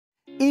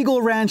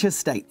Eagle Ranch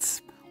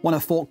Estates, one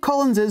of Fort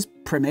Collins's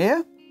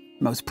premier,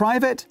 most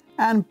private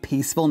and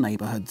peaceful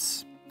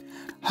neighborhoods.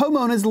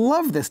 Homeowners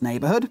love this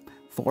neighborhood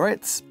for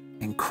its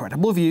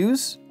incredible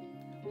views,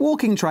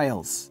 walking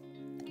trails,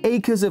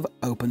 acres of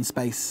open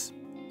space,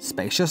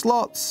 spacious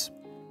lots,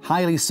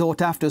 highly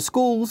sought-after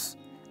schools,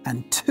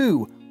 and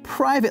 2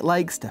 private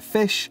lakes to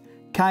fish,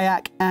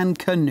 kayak and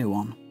canoe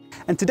on.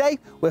 And today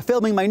we're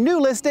filming my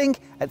new listing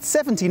at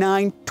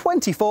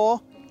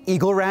 7924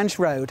 Eagle Ranch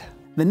Road.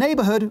 The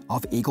neighborhood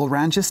of Eagle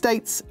Ranch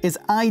Estates is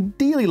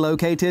ideally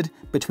located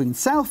between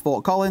South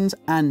Fort Collins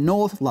and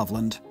North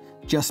Loveland,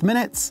 just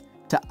minutes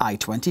to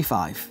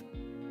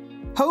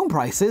I-25. Home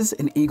prices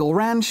in Eagle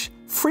Ranch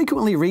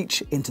frequently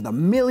reach into the $1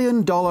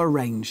 million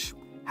range.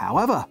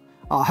 However,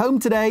 our home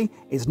today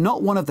is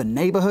not one of the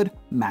neighborhood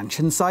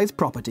mansion-sized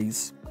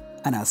properties,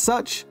 and as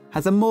such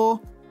has a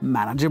more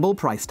manageable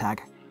price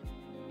tag.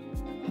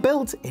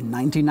 Built in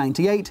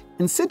 1998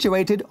 and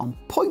situated on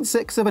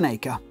 0.6 of an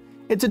acre,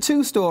 it's a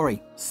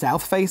 2-story,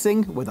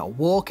 south-facing with a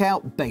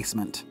walkout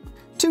basement,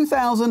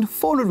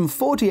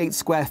 2,448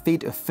 square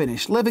feet of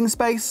finished living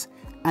space,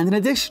 and an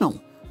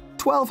additional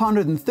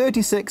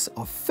 1,236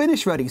 of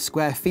finish-ready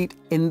square feet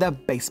in the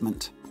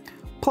basement,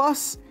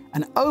 plus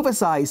an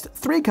oversized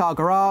 3-car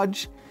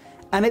garage,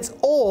 and it's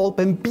all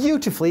been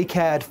beautifully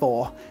cared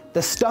for.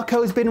 The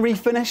stucco's been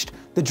refinished,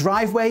 the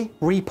driveway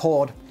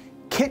repoured,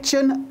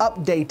 kitchen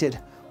updated,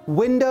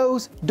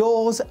 windows,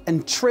 doors,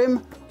 and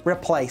trim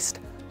replaced,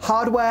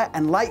 hardware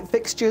and light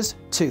fixtures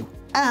too,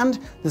 and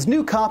there's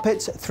new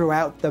carpets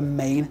throughout the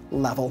main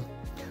level.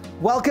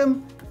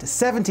 Welcome to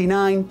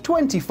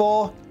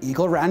 7924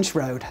 Eagle Ranch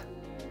Road.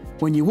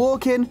 When you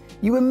walk in,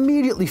 you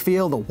immediately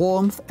feel the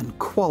warmth and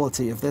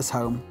quality of this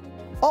home.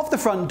 Off the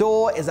front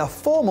door is a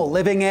formal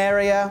living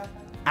area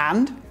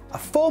and a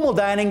formal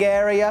dining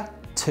area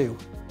too.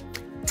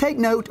 Take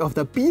note of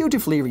the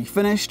beautifully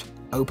refinished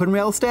open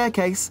rail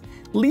staircase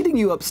leading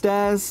you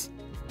upstairs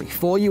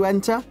before you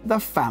enter the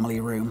family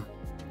room.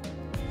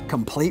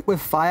 Complete with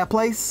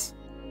fireplace,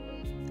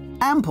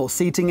 ample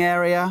seating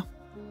area,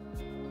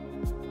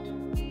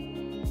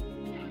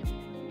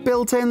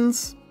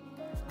 built-ins,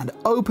 and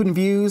open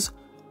views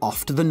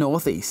off to the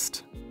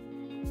northeast.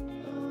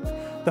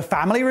 The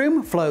family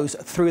room flows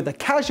through the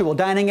casual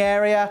dining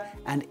area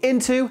and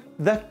into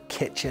the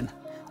kitchen,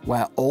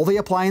 where all the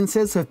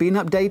appliances have been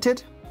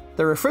updated,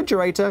 the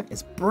refrigerator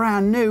is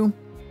brand new,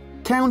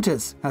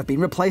 counters have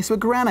been replaced with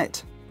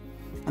granite,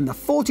 and the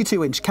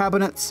 42-inch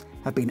cabinets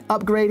have been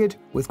upgraded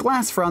with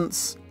glass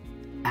fronts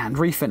and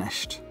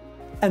refinished.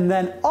 And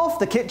then off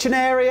the kitchen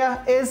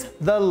area is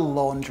the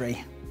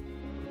laundry.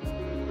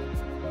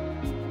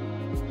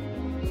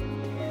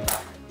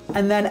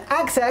 And then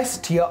access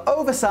to your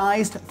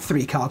oversized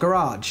 3-car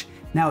garage.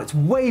 Now it's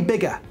way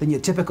bigger than your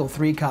typical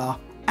 3-car,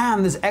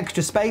 and there's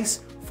extra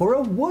space for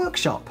a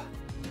workshop.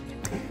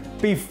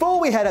 Before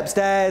we head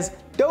upstairs,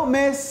 don't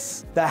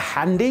miss the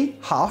handy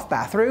half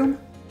bathroom,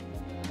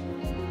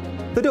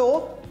 the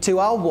door to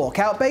our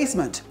walkout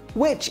basement,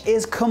 which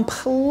is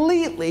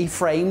completely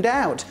framed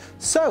out.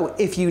 So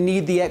if you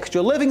need the extra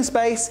living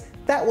space,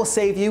 that will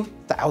save you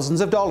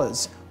thousands of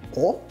dollars.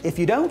 Or if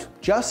you don't,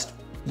 just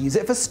use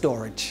it for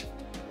storage.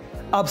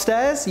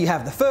 Upstairs, you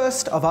have the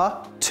first of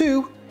our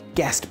 2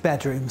 guest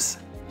bedrooms.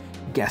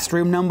 Guest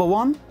room number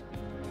 1,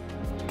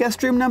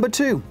 guest room number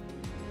 2.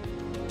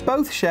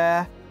 Both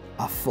share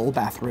a full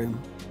bathroom.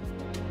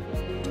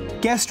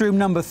 Guest room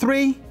number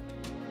 3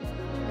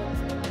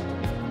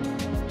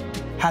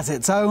 has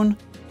its own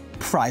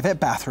private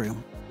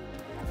bathroom.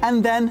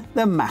 And then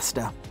the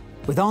master,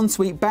 with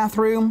ensuite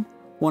bathroom,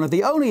 one of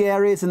the only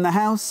areas in the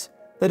house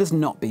that has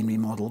not been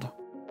remodeled.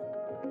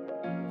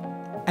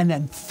 And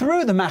then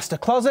through the master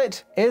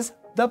closet is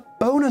the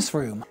bonus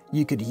room.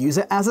 You could use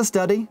it as a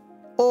study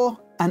or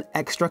an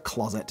extra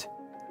closet.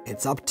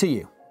 It's up to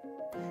you.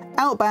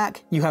 Out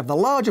back, you have the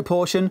larger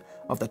portion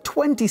of the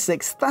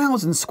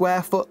 26,000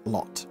 square foot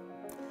lot.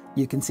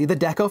 You can see the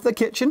deck off the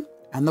kitchen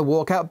and the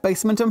walkout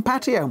basement and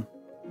patio.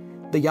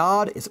 The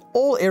yard is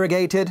all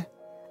irrigated,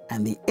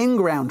 and the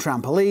in-ground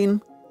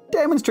trampoline,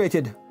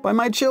 demonstrated by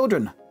my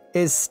children,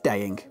 is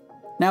staying.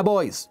 Now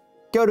boys,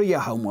 go do your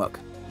homework.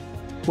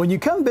 When you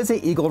come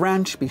visit Eagle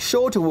Ranch, be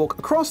sure to walk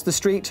across the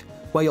street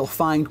where you'll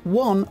find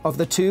one of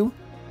the 2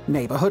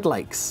 neighborhood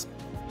lakes.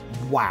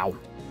 Wow!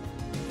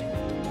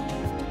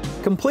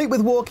 Complete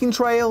with walking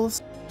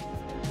trails,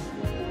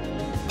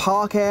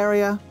 park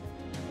area,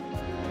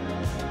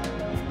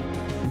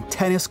 and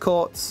tennis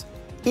courts,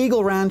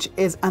 Eagle Ranch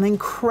is an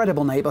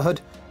incredible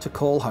neighborhood to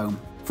call home.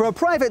 For a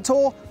private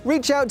tour,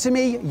 reach out to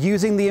me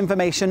using the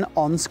information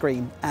on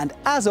screen. And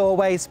as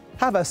always,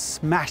 have a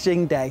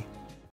smashing day.